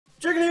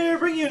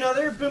bring you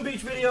another Boom Beach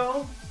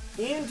video.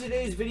 In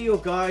today's video,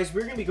 guys,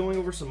 we're going to be going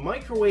over some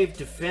microwave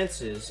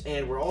defenses,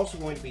 and we're also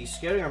going to be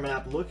scouting our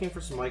map, looking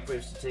for some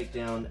microwaves to take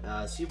down,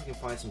 see if we can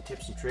find some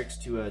tips and tricks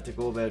to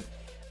go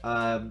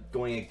about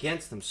going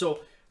against them.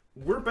 So,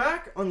 we're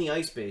back on the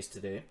ice base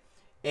today,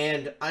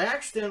 and I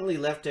accidentally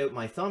left out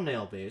my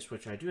thumbnail base,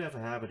 which I do have a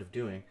habit of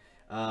doing,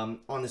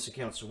 on this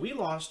account. So we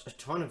lost a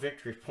ton of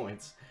victory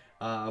points.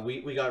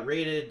 We got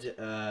raided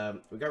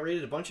a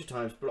bunch of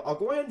times, but I'll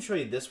go ahead and show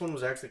you. This one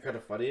was actually kind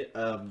of funny.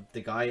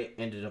 The guy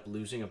ended up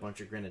losing a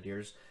bunch of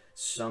grenadiers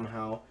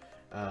somehow.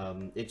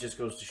 It just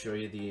goes to show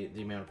you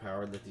the amount of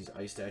power that these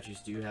ice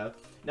statues do have.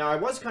 Now, I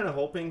was kind of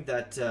hoping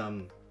that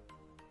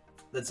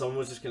that someone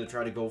was just going to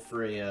try to go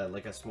for a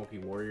like a Smoky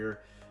Warrior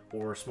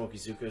or Smoky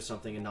Zuka or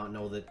something, and not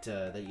know that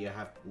that you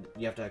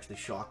have to actually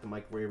shock the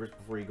microwavers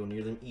before you go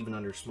near them, even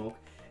under smoke,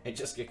 and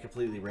just get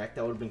completely wrecked.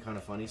 That would have been kind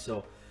of funny.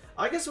 So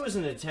I guess it was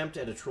an attempt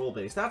at a troll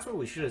base. That's what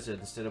we should have said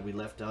instead of we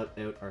left out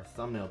our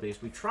thumbnail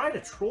base. We tried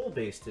a troll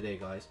base today,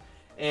 guys,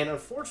 and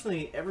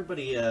unfortunately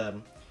everybody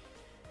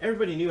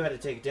knew how to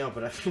take it down.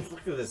 But I mean,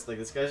 look at this. Like,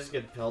 this guy's just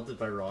getting pelted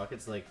by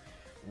rockets. Like,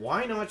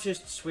 why not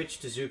just switch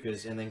to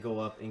Zukas and then go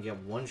up and get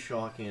one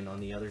shock in on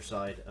the other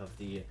side of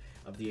the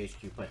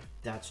HQ? But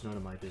that's none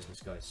of my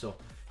business, guys. So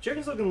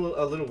chicken's looking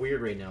a little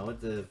weird right now.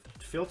 The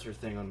filter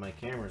thing on my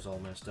camera is all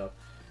messed up.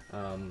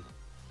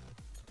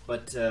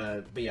 But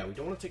yeah, we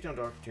don't want to take down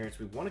Dr. Terrence.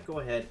 We want to go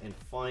ahead and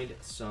find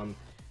some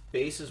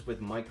bases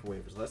with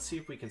microwavers. Let's see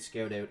if we can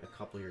scout out a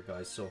couple here,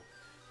 guys. So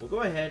we'll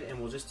go ahead and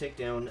we'll just take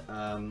down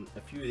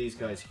a few of these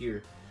guys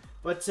here.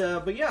 But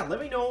yeah,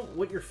 let me know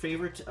what your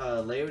favorite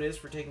layout is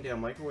for taking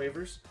down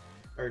microwavers.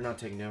 Or not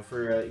taking down,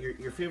 for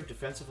your favorite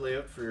defensive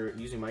layout for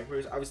using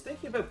microwaves. I was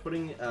thinking about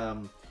putting,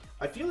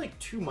 I feel like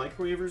 2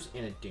 microwavers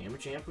and a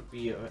damage amp would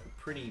be a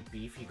pretty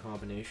beefy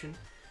combination.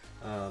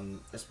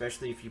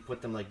 Especially if you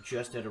put them like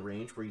just at a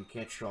range where you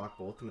can't shock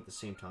both of them at the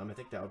same time. I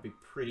think that would be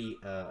pretty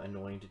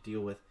annoying to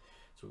deal with.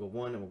 So we'll go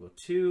 1 and we'll go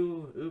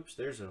 2. Oops,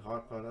 there's a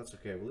hot pot. That's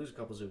okay. We'll lose a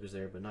couple Zukas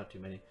there, but not too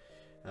many.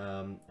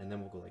 And then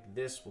we'll go like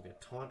this. We'll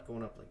get taunt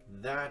going up like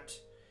that.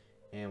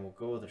 And we'll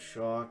go with a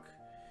shock.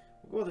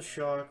 We'll go with a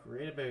shock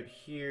right about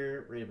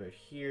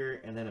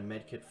here, and then a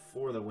medkit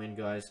for the win,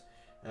 guys.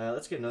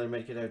 Let's get another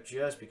medkit out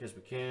just because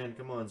we can.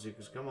 Come on,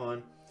 Zukas, come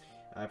on.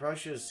 I probably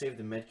should have saved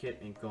the medkit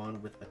and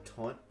gone with a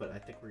taunt, but I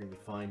think we're gonna be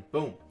fine.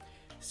 Boom,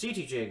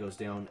 CTJ goes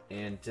down,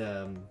 and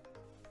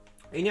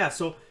yeah.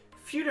 So a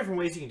few different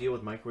ways you can deal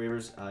with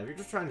microwavers. If you're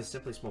just trying to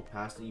simply smoke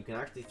past it, you can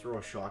actually throw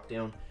a shock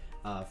down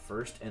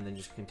first, and then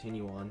just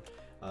continue on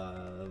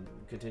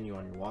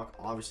your walk.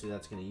 Obviously,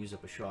 that's going to use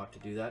up a shock to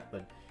do that,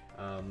 but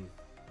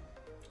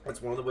that's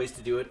one of the ways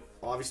to do it.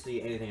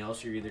 Obviously, anything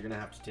else, you're either going to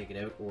have to take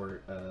it out or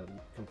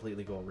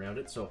completely go around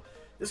it. So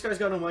this guy's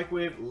got no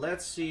microwave.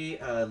 Let's see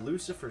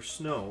Lucifer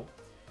Snow,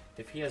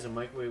 if he has a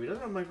microwave. He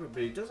doesn't have a microwave,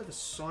 but he does have a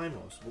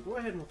Simos. We'll go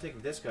ahead and we'll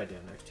take this guy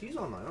down next. He's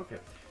online. Okay,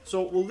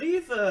 so we'll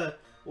leave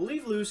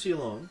Lucy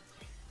alone,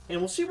 and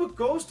we'll see what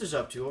Ghost is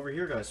up to over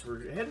here, guys. So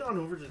we're heading on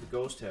over to the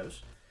Ghost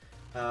house.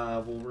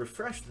 We'll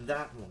refresh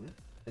that one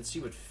and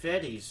see what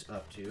Fetty's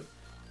up to.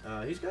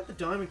 He's got the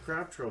Diamond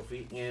Crab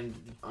Trophy and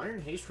the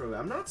Iron Haste Trophy.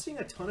 I'm not seeing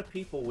a ton of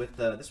people with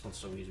this one's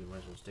so easy. We might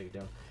as well just take it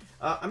down.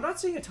 I'm not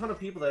seeing a ton of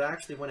people that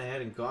actually went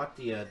ahead and got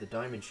the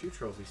Diamond Shoe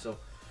Trophy. So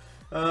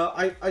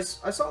I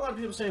saw a lot of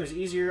people saying it was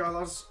easier.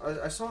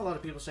 I saw a lot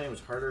of people saying it was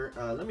harder.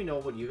 Let me know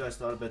what you guys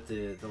thought about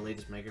the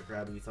latest Mega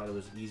Crab. If you thought it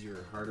was easier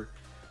or harder.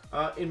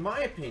 In my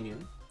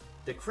opinion,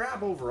 the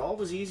Crab overall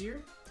was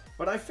easier.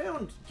 But I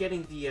found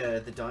getting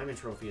the Diamond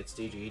Trophy at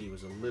stage 80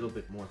 was a little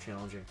bit more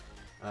challenging.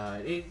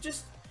 It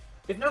just,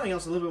 if nothing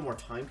else, a little bit more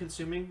time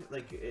consuming.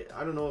 Like,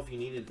 I don't know if you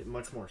needed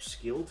much more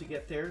skill to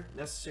get there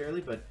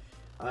necessarily, but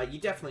you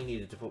definitely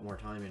needed to put more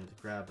time into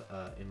the Crab,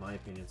 in my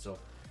opinion. So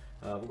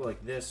we'll go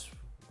like this,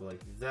 we'll go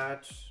like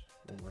that.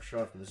 One more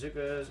shot from the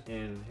Zukas,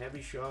 and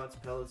heavy shots,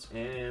 pellets,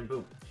 and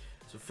boom.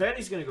 So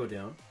Fatty's going to go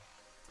down.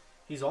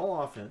 He's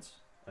all offense.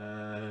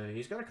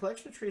 He's got a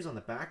collection of trees on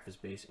the back of his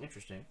base.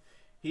 Interesting.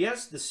 He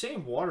has the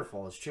same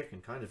waterfall as Chicken,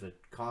 kind of a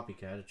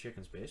copycat of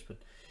Chicken's base, but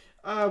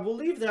we'll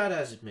leave that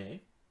as it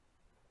may.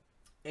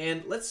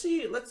 And let's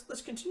see,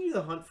 let's continue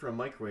the hunt for a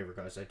microwaver,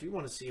 guys. I do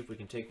want to see if we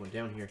can take one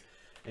down here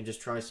and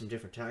just try some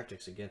different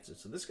tactics against it.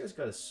 So this guy's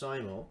got a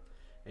Simo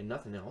and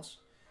nothing else,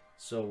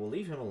 so we'll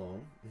leave him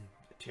alone.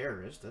 A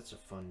terrorist, that's a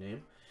fun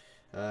name.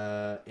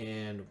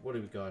 And what do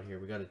we got here?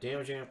 We got a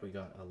damage amp, we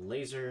got a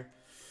laser.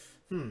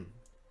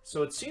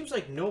 So it seems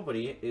like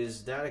nobody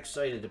is that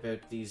excited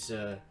about these.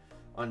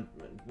 On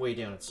way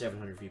down at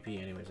 700 VP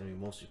anyways. I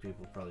mean, most of the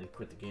people probably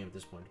quit the game at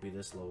this point to be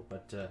this low,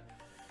 but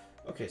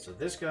okay, so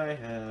this guy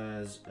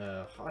has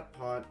a hot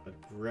pot,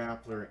 a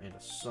grappler, and a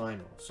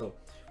Simo. So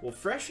we'll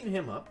freshen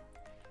him up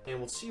and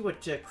we'll see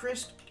what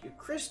Chris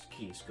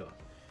Key's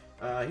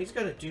got. He's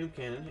got a Doom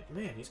Cannon.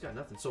 Man, he's got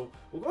nothing. So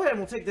we'll go ahead and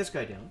we'll take this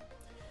guy down,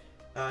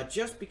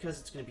 just because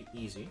it's going to be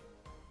easy.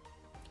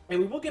 And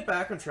we will get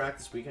back on track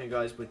this weekend,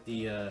 guys, with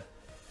the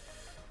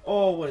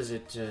Oh, what is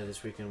it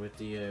this weekend with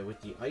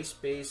the Ice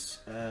Base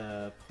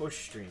push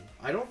stream?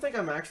 I don't think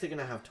I'm actually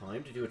gonna have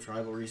time to do a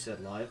Tribal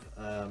Reset live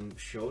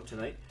show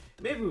tonight.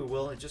 Maybe we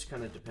will. It just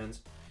kind of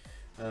depends.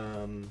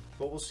 But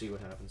we'll see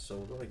what happens. So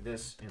we'll go like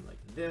this, and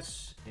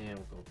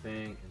we'll go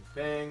bang and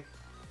bang,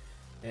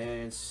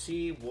 and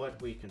see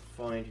what we can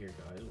find here,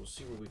 guys. We'll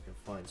see what we can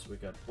find. So we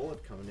got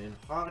bullet coming in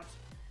hot.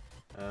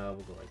 We'll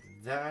go like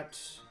that,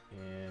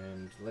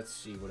 and let's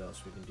see what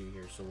else we can do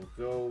here. So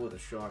we'll go with a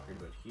shocker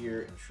about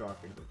here and a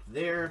shocker about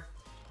there,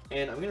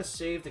 and I'm gonna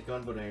save the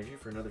gunboat energy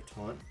for another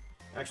taunt.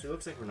 Actually,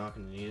 looks like we're not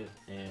gonna need it.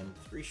 And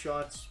 3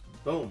 shots,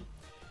 boom.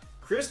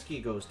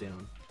 Kristke goes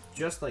down.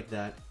 Just like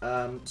that.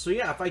 So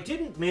yeah, if I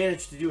didn't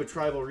manage to do a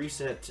Tribal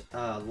Reset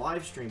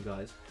live stream,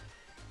 guys,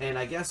 and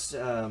I guess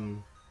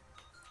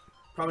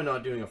probably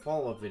not doing a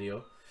follow-up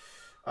video,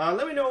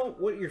 let me know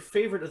what your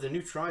favorite of the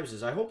new tribes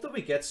is. I hope that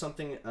we get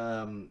something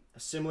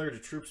similar to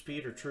Troop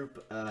Speed or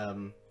Troop,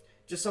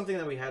 just something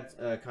that we had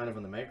kind of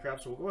on the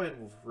Magcraft. So we'll go ahead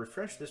and we'll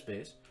refresh this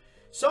base.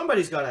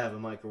 Somebody's got to have a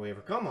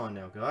microwaver. Come on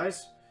now,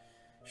 guys.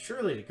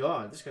 Surely to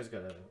God, this guy's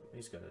got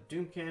he's got a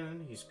Doom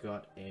Cannon, he's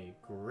got a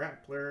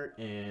Grappler,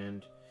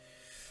 and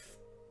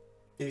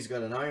he's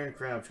got an Iron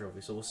Crab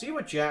Trophy. So we'll see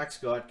what Jack's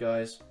got,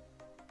 guys.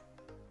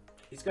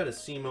 He's got a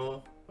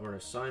Simo, or a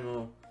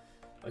Simo.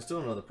 I still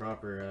don't know the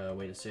proper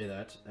way to say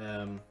that.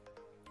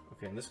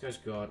 Okay, and this guy's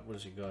got, what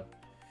has he got?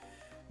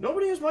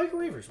 Nobody has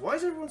microwavers. Why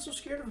is everyone so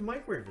scared of a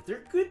microwaver?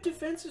 They're good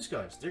defenses,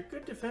 guys. They're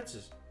good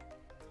defenses.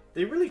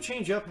 They really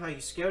change up how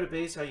you scout a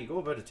base, how you go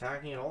about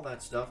attacking, and all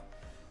that stuff.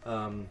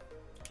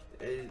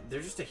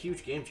 They're just a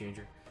huge game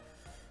changer.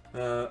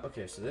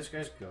 Okay, so this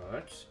guy's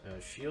got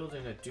a shield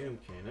and a Doom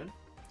Cannon.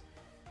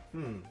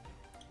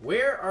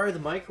 Where are the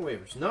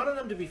microwavers? None of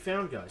them to be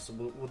found, guys. So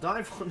we'll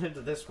dive on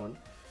into this one.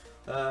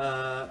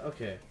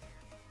 Okay.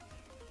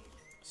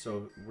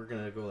 So we're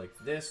gonna go like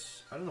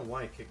this. I don't know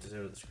why it kicked us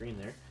out of the screen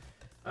there.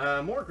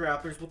 More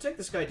grapplers. We'll take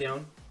this guy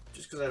down,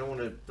 just because I don't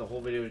want the whole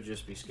video to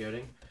just be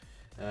scouting.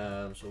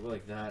 So we'll go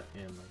like that,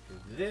 and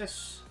like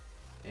this.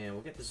 And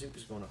we'll get the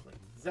Zukas going up like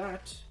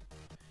that.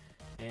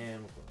 And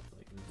we'll go up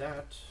like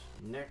that.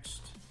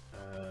 Next,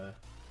 go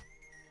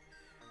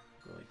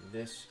like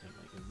this and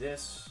like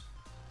this.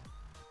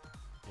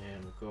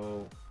 And we'll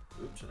go,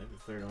 oops, I think we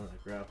flared on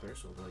that grappler,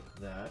 so we'll go like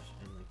that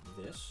and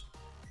like this.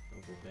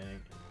 We'll go bang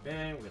and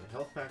bang. We'll get a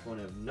health pack going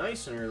out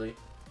nice and early.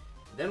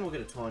 Then we'll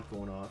get a taunt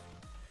going off.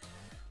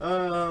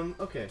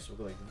 Okay, so we'll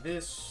go like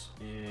this,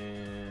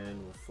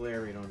 and we'll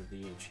flare right onto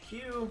the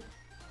HQ.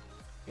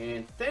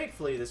 And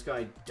thankfully, this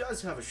guy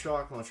does have a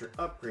shock launcher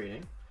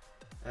upgrading.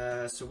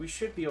 So we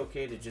should be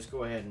okay to just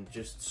go ahead and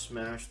just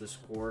smash this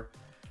core.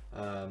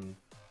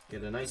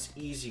 Get a nice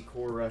easy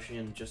core rush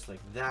in just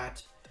like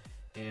that.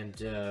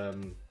 And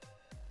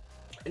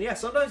yeah,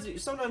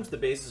 sometimes the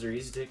bases are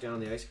easy to take down on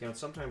the ice account.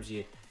 Sometimes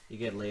you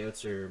get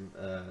layouts or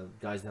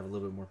guys that have a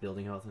little bit more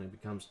building health, and it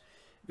becomes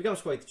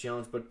quite the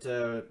challenge. But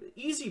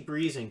easy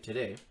breezing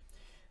today.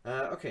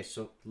 Okay,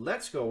 so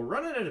let's go. We're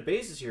running out of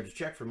bases here to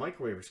check for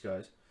microwavers,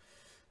 guys.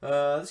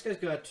 This guy's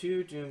got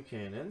 2 Doom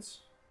Cannons.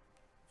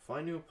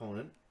 Find new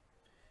opponent.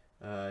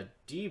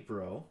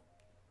 D-Bro.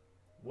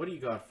 What do you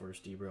got for us,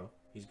 D-Bro?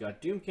 He's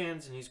got Doom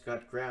Cannons and he's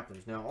got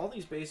Grapplers. Now, all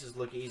these bases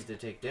look easy to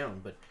take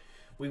down, but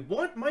we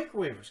want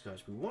microwavers,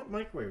 guys. We want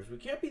microwavers. We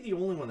can't be the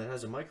only one that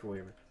has a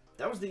microwaver.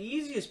 That was the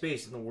easiest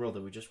base in the world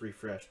that we just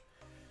refreshed.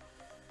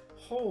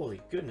 Holy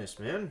goodness,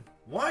 man.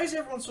 Why is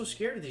everyone so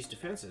scared of these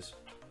defenses?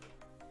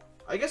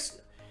 I guess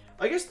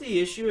the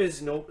issue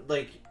is,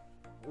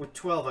 with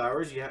 12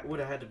 hours, you would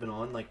have had to been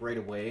on like right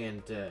away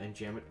and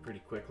jam it pretty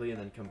quickly, and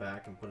then come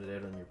back and put it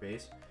out on your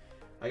base.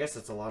 I guess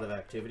that's a lot of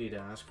activity to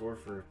ask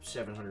for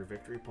 700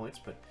 victory points,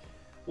 but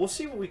we'll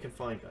see what we can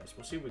find, guys.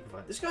 We'll see what we can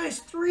find. This guy has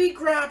 3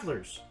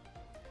 grapplers.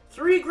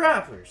 3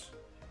 grapplers.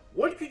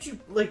 What could you,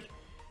 like,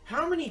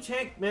 how many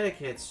tank medic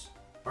hits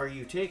are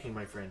you taking,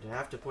 my friend, to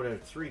have to put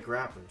out 3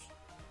 grapplers?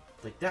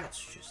 Like,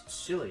 that's just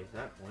silly at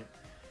that point.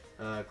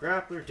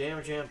 Grappler,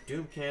 damage amp,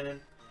 Doom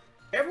Cannon.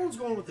 Everyone's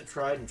going with the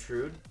tried and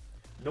true.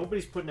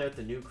 Nobody's putting out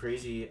the new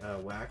crazy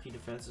wacky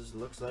defenses, it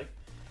looks like.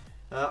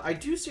 I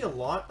do see a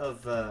lot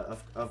of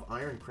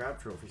Iron Crab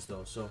trophies,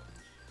 though, so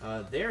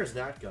there's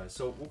that guy.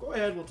 So we'll go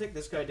ahead, we'll take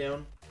this guy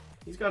down.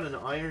 He's got an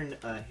Iron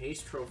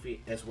Haste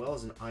trophy as well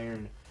as an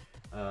Iron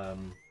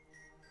an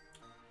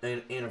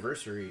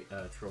Anniversary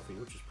trophy,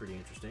 which is pretty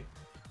interesting.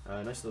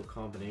 Nice little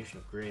combination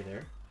of gray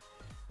there.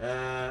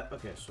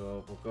 Okay,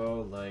 so we'll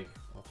go like,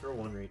 I'll throw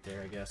one right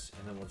there, I guess,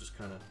 and then we'll just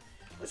kind of,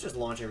 let's just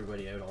launch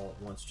everybody out all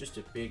at once. Just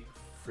a big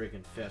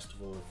friggin'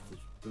 festival of the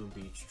Boom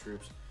Beach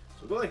troops. So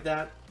we'll go like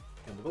that,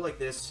 and we'll go like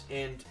this,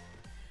 and,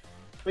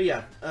 but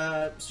yeah,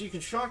 so you can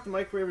shock the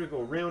microwave to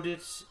go around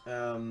it.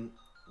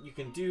 You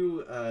can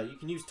do, you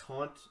can use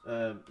taunt,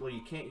 well,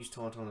 you can't use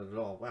taunt on it at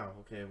all. Wow,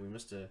 okay, we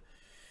missed a,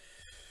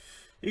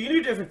 you can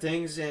do different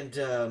things,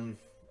 and,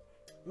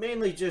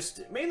 mainly just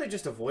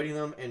avoiding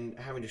them and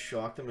having to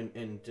shock them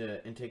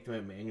and take them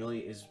out manually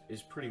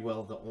is pretty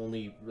well the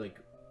only, like,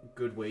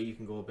 good way you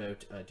can go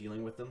about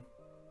dealing with them.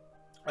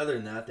 Other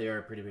than that, they are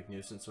a pretty big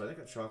nuisance. So I think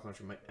that shock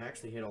launcher might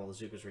actually hit all the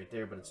Zukas right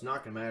there, but it's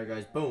not going to matter,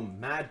 guys. Boom,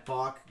 Mad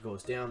Bach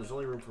goes down. There's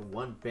only room for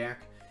one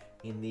back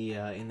in the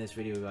in this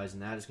video, guys,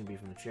 and that is going to be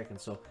from the chicken.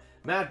 So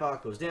Mad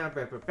Bach goes down,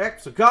 back.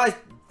 So guys,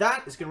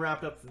 that is going to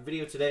wrap up the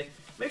video today.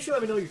 Make sure to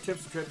let me know your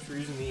tips and tricks for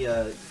using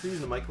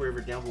the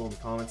microwaver down below in the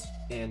comments.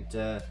 And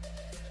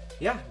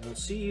yeah, we'll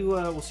see you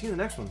in the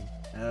next one.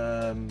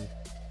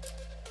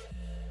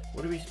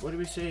 What do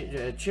we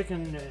say?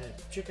 Chicken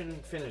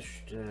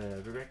finished.